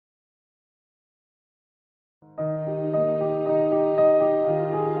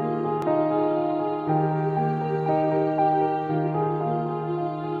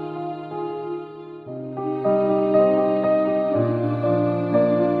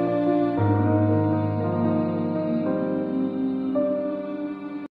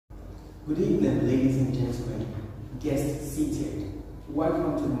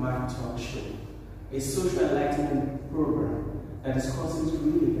a social enlightenment program that discusses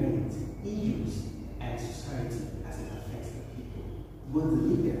real events, issues, and society as it affects the people, both the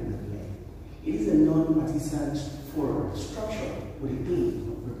leader and the lay. It is a non-partisan forum structured with the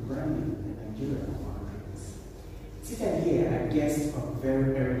aim of rebranding the Nigerian boundaries. Seated here are guests of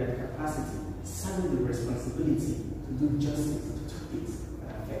very erudite capacity, serving the responsibility to do justice to topics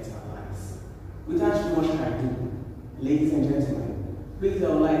that affect our lives. Without too much ado, ladies and gentlemen, please I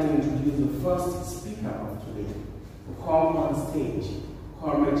would like to introduce the first speaker of today. To come on stage,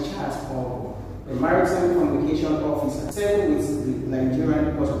 Comrade Ogoh, the Maritime Communication Officer, serving with the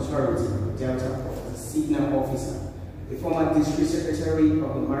Nigerian Port Authority, Delta Port, the Signal Officer, the former District Secretary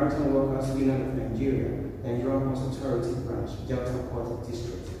of the Maritime Workers Union of Nigeria, Nigerian Port Authority Branch, Delta Port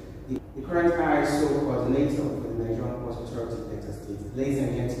District, the current ISO Coordinator of the Nigerian Port Authority, Delta State. Ladies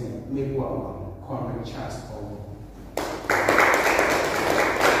and gentlemen, make welcome Comrade Ogoh.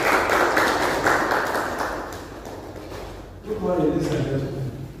 Good morning, ladies and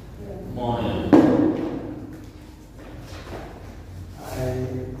gentlemen. Good morning.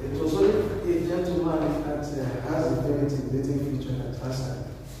 It was only a gentleman that has a very intimidating feature that has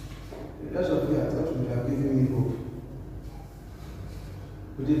the rest of you, I thought you would have given me hope.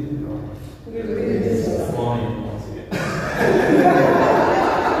 Good evening. Good morning once again.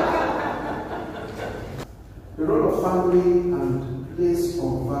 The role of family and place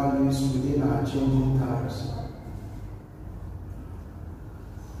of values within our changing times.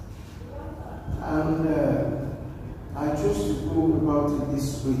 And I chose to go about it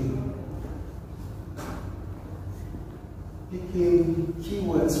this way, picking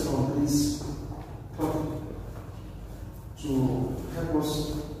keywords from this topic to help us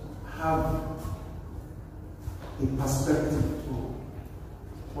have a perspective to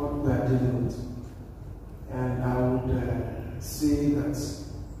what we are dealing with. And I would say that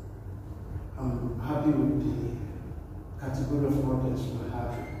I'm happy with the category of audience we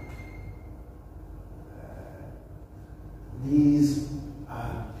have. These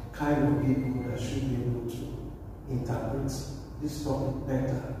are the kind of people that should be able to interpret this topic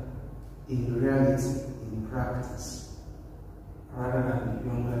better in reality, in practice, rather than the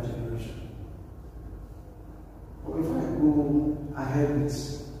younger generation. But before I go ahead with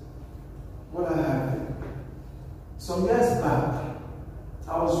what I have here, some years back,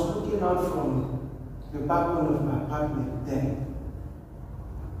 I was looking out from the balcony of my apartment then,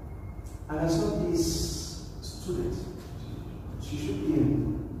 and I saw this student. She should be in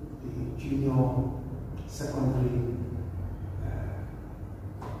the junior secondary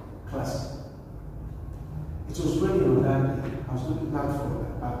class. It was raining on that day. I was looking out from the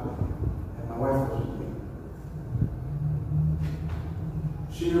balcony, and my wife was with me.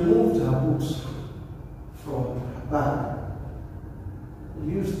 She removed her books from her bag,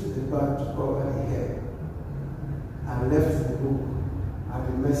 used the bag to cover her hair, and left the book at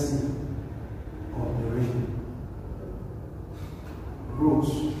the mercy of the rain.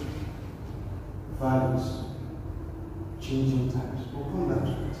 Rules, values, changing times. We'll come back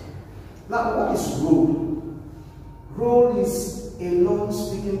to it. Now, what is role? Role is a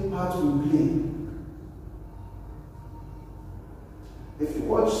non-speaking part we play. If you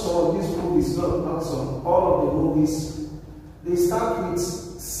watch some of these movies, not some, all of the movies, they start with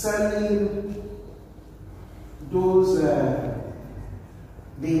selling those,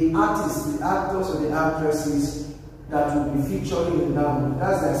 the artists, the actors or the actresses that will be featuring in that movie.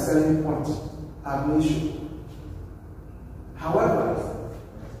 That's their selling point, admission. However,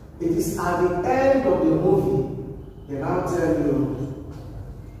 it is at the end of the movie, they now tell you,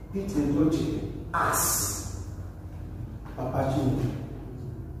 Pete Edochie as Papa Chineke,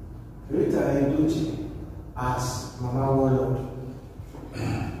 Rita Edochie as Mama Warlord.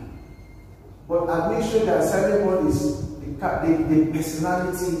 But admission, their selling point is the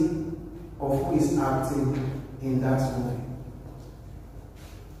personality of who is acting in that movie.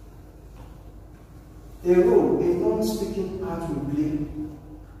 A role, a non-speaking part we play.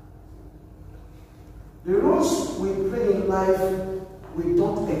 The roles we play in life, we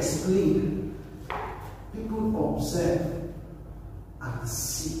don't explain. People observe and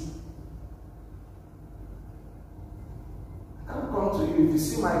see. I can come to you, if you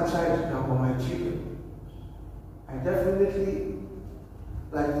see my child or my children, I definitely,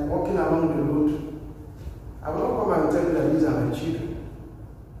 like walking along the road, I will not come and tell you that these are my children.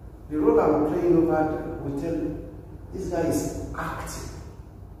 The role I'm playing over there will tell you, this guy is acting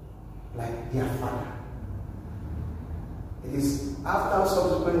like their father. It is after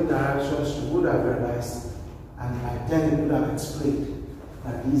subsequent interactions you would have realized, and I then would have explained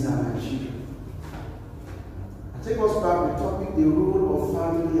that these are my children. take us back to the topic, the role of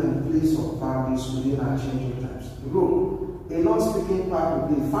family and place of values within our changing times. The role, a non-speaking part of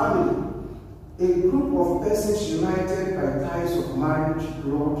the family, a group of persons united by ties of marriage,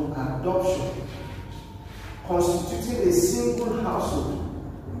 blood, adoption, constituting a single household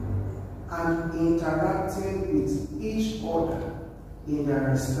and interacting with each other in their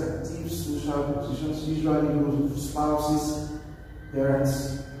respective social positions, usually those of spouses,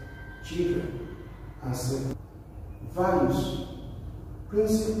 parents, children, and siblings. Values,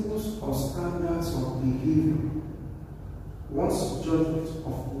 principles or standards of behavior, one's judgment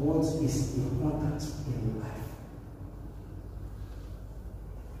of what is important in life.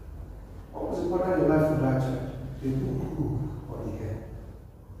 What was important in life for that child? The book or the hair.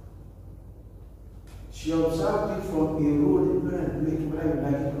 She observed it from a role the parent played, whether you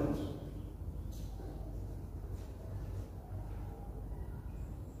like it or not.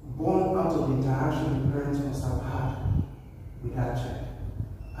 Born out of the interaction the parents must have had with that child.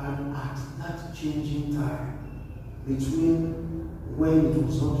 And at that changing time, between when it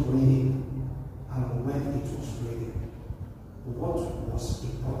was not raining and when it was raining, what was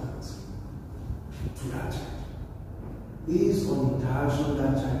important to that child? Based on the interaction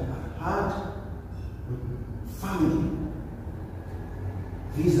that child had with family,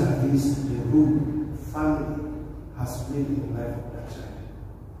 vis-a-vis the role family has played in the life of that child.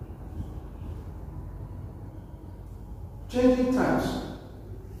 Changing times.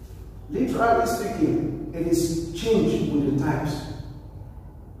 Literally speaking, it is change with the times.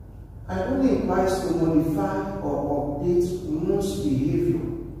 It only implies to modify or update one's behavior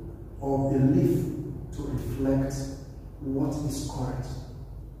or belief to reflect what is current.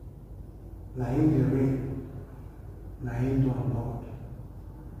 Naim the rain, Naim the Lord.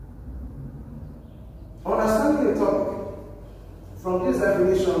 Understanding the topic from these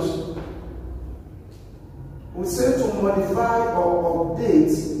definitions, we say to modify or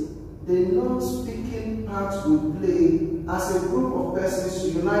update the non-speaking part we play as a group of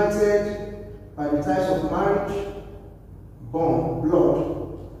persons united by the ties of marriage, bond, blood,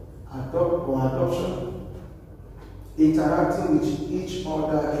 adoption, interacting with each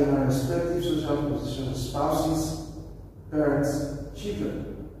other in our respective social positions, spouses, parents,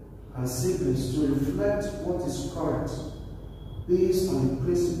 children, and siblings to reflect what is current based on the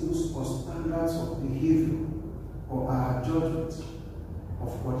principles or standards of behavior or our judgment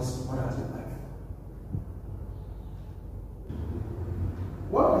of what is important in life.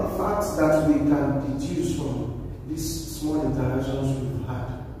 What are the facts that we can deduce from these small interactions we've had?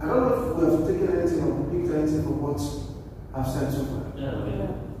 I don't know if we have taken anything or picked anything from what I've said so far.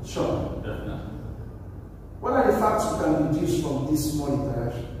 Yeah. Sure. Definitely. What are the facts we can deduce from this small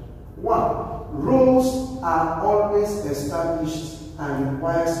interaction? One, roles are always established and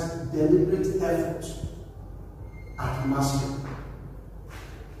requires deliberate effort at mastery.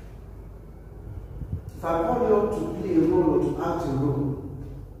 If I call you up to play a role or to act a role,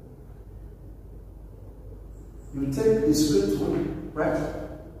 you take the script one, right?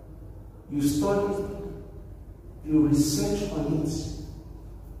 You study, you research on it,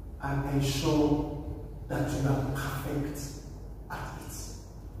 and ensure that you are perfect at it.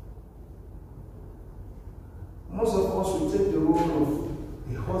 Most of us will take the role of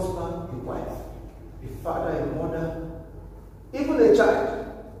a husband, a wife, a father, a mother, even a child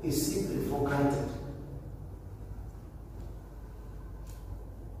is simply for granted.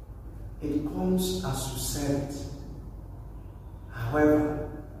 It comes as you said it. However,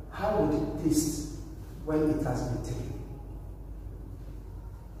 how would it taste when it has been taken?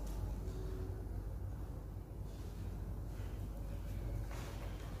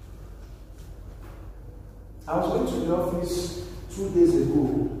 I was going to the office 2 days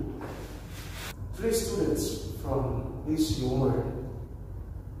ago. 3 students from this university,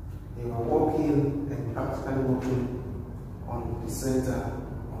 they were walking and practically walking on the center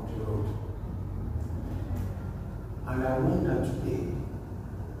of the road. And I wonder today,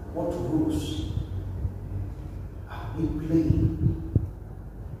 what roles are we playing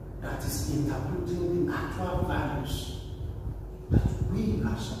that is interpreting the actual values that we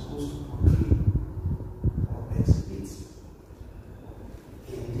are supposed to portray or exhibit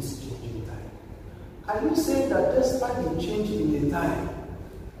in this changing time? Are you saying that despite the change in the time,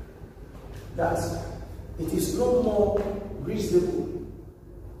 that it is no more reasonable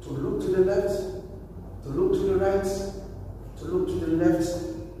to look to the left, to look to the right, to look to the left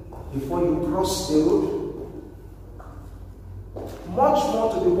before you cross the road? Much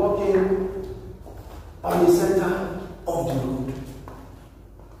more to be walking on the center of the road.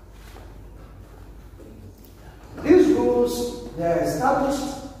 These rules, they are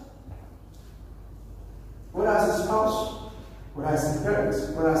established, whether as a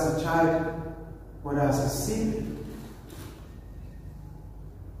sacred,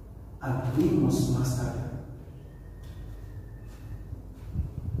 and we must master them.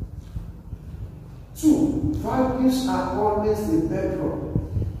 2, values are always the bedrock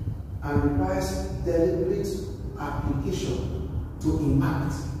and requires deliberate application to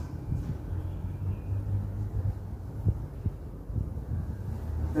impact.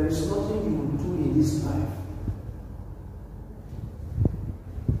 There is nothing you will do in this life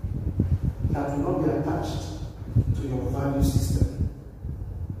that will not be attached to your value system,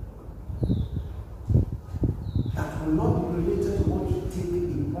 that will not be related to what you think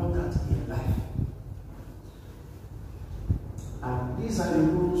important in life. And these are the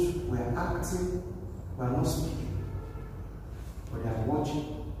rules we are acting, we are not speaking, but they are watching.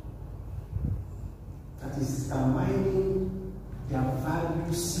 That is determining their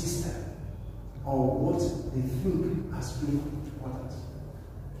value system or what they think as being important.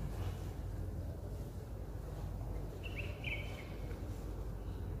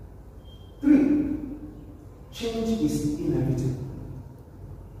 Change is inevitable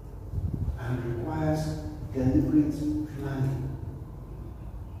and requires deliberate planning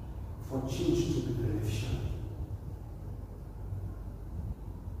for change to be beneficial.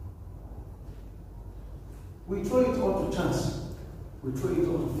 We throw it all to chance, we throw it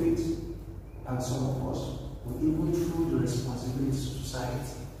all to fate, and some of us will even throw the responsibilities to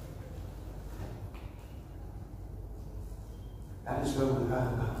society. That is where we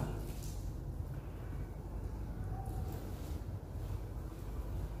are now.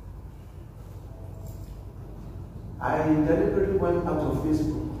 I deliberately went out of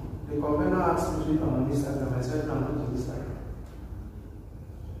Facebook. The governor asked me to be on Instagram. I said, no, I'm not on Instagram.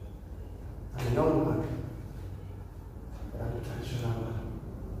 I'm a young man. I'm a traditional man.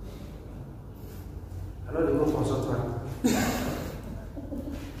 I know they go consult one.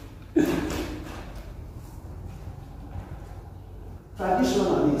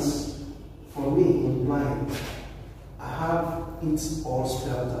 Traditionalists, for me, implying, I have it all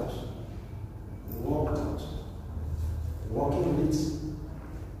spelled out, worked out. Working with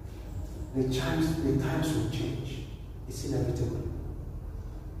the times will change. It's inevitable.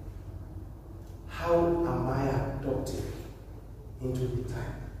 How am I adopting into the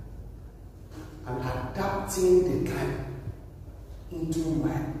time? And adapting the time into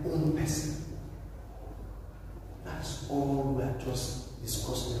my own person. That's all we are just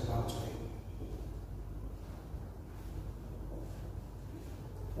discussing about today.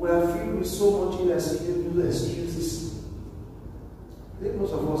 We are filled with so much excuses. I think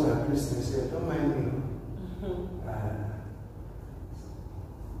most of us are Christians here. Don't mind me.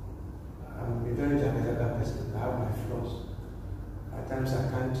 I'm a very judgmental person. I have my flaws. At times I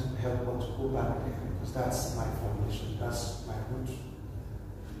can't help but to go back there because that's my foundation. That's my root.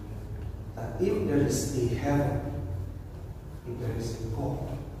 That if there is a heaven, if there is a God,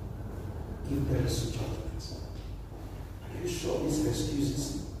 if there is a judgment, are you sure these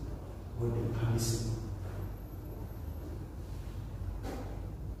excuses will be permissible?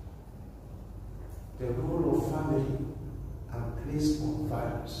 The role of family and place of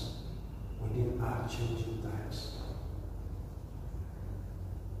values within our changing times.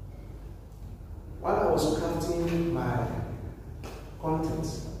 While I was crafting my content,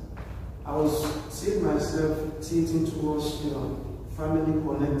 I was seeing myself tilting towards, family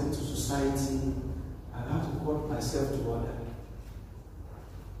connected to society and how to cut myself to order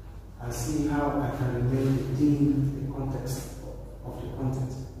and see how I can remain within the context of the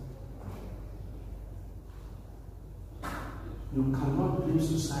content. You cannot blame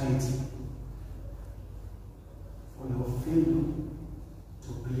society for your failure to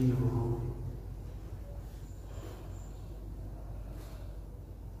play your role.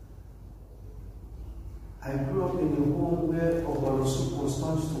 I grew up in a home where Ogoh soup was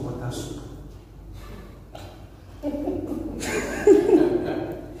turned to water soup.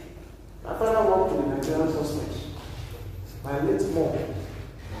 My father worked in the Nigerian Sausage. My late mom,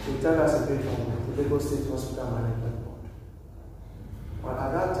 she tell us a bit from the Lagos State Hospital Management Board. But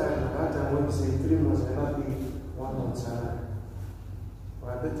at that time when we say 3 months, may not be 1 month salary. But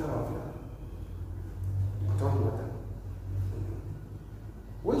I better off now. Don't water.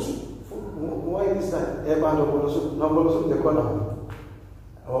 Which why is that? Number they call them.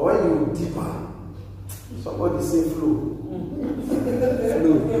 Or when you deeper, somebody say flow.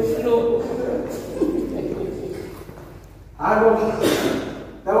 Flow.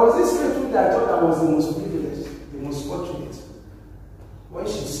 There was this person that I thought I was the most privileged, the most fortunate. When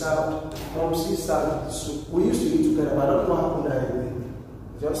she served, she served the soup. We used to eat together, but I don't know what happened that evening.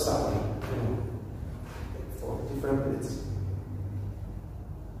 Just served for different plates.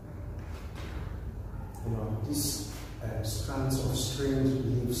 these strands of strange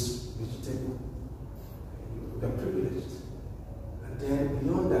leaves, vegetable. They're privileged. And then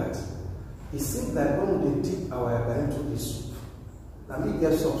beyond that, it seems like when we dip our eba into the soup, now we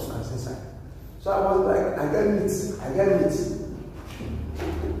get substance inside. So I was like, I get meat.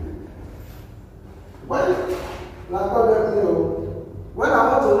 When I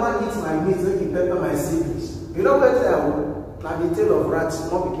want to not eat my meat, let me pepper my siblings. You know what they are? Now the tail of rats,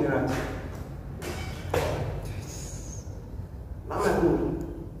 not became rats.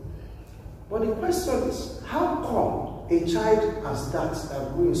 But the question is, how come a child as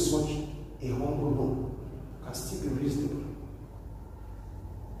that grew in such a humble home can still be reasonable?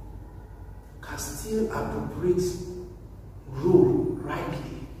 Can still appropriate rule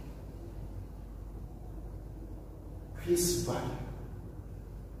rightly? Peace value,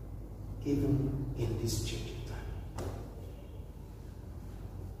 even in this changing time.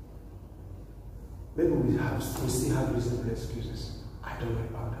 Maybe we still have reasonable excuses. I don't know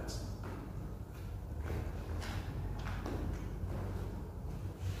about that.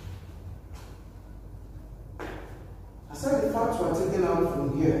 Aside the fact we are taken out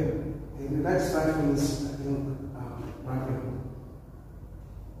from here, in the next 5 minutes, I think, wrapping up.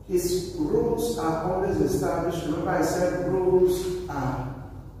 His rules are always established. Remember, I said rules are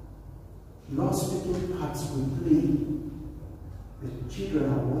not speaking parts we play. The children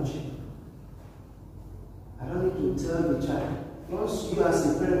are watching. I don't need to tell the child. Once you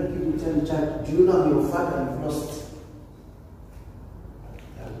as a parent, people tell the child, do you know your father you've lost it?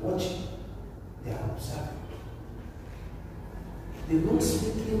 They are watching. They are observing. They don't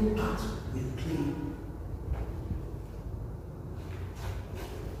speaking part with play.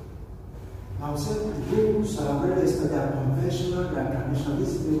 I was saying the rules are very established, they are conventional, they are traditional. This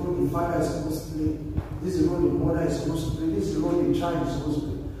is the role the father is supposed to play. This is the role the mother is supposed to play. This is the role the child is supposed to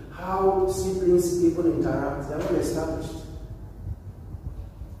play. How siblings people interact, they are not established.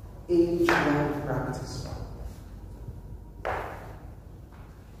 Age-long practice.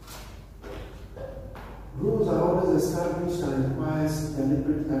 Rules are always established and requires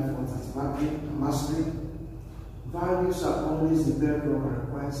deliberate effort and mastery. Values are always developed and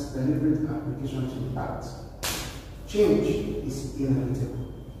requires deliberate application to impact. Change is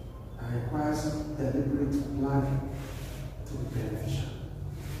inevitable and requires deliberate planning to be beneficial.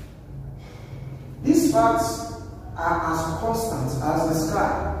 These facts are as constant as the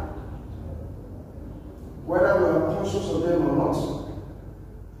sky, whether we are conscious of them or not.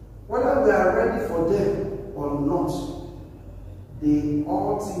 Whether we are ready for them or not, they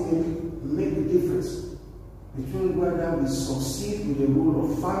ultimately make the difference between whether we succeed with the role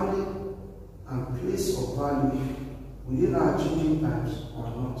of family and place of value within our changing times or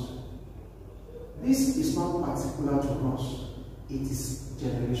not. This is not particular to us, it is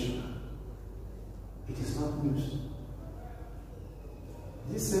generational. It is not news.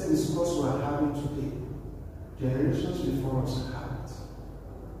 This same discourse we are having today, generations before us have it.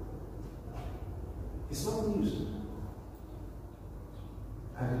 It's not news.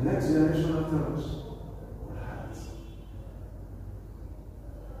 And the next generation after us will have it.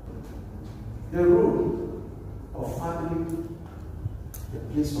 The role of family, the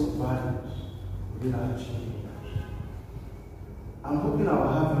place of values within our changing lives. I'm hoping I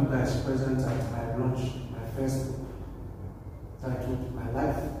will have you guys present at my launch, my first book, titled My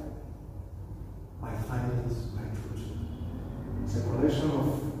Life, My Findings, My Truth. It's a collection of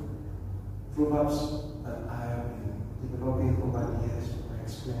proverbs that I have been developing over the years of my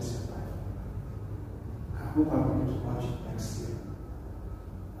experience in life. I hope I'm going to launch it next year.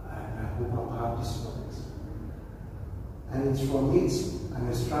 And I hope I'll have this knowledge. And it's from it I'm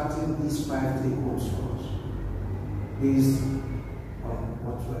extracting these 5 takeaways for us, based on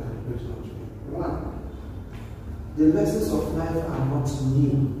what we're deliberating on today. 1. The lessons of life are not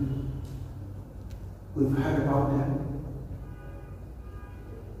new. We've heard about them,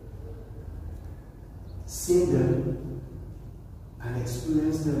 seen them, and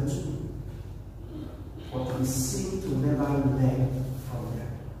experienced them too. But we seem to never learn from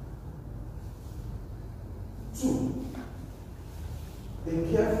them. 2. Be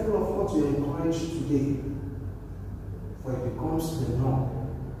careful of what you encourage today, for it becomes the norm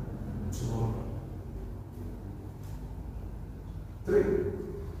tomorrow. 3.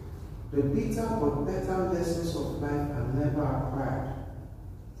 The bitter but better lessons of life are never acquired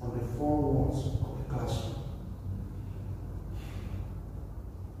from the 4 walls of the classroom.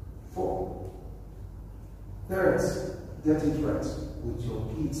 4. Parents, get it right with your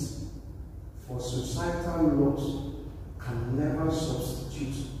kids, for societal laws can never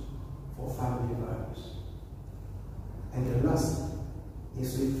substitute for family values. And the last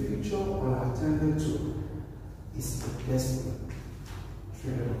is a future unattended to is the destiny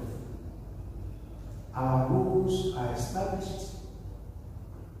trade-off. Our rules are established,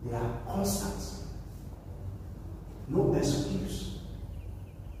 they are constant. No excuse.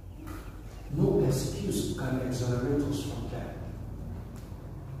 No excuse can exonerate us from them.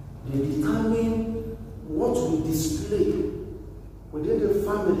 They determine what we display within the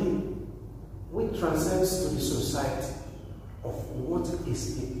family, which transcends to the society of what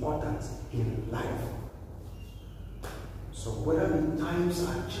is important in life. So whether the times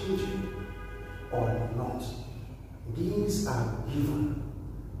are changing or not, these are given,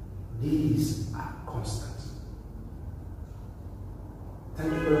 these are constant.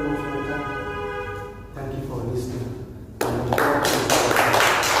 Thank you very much for your time.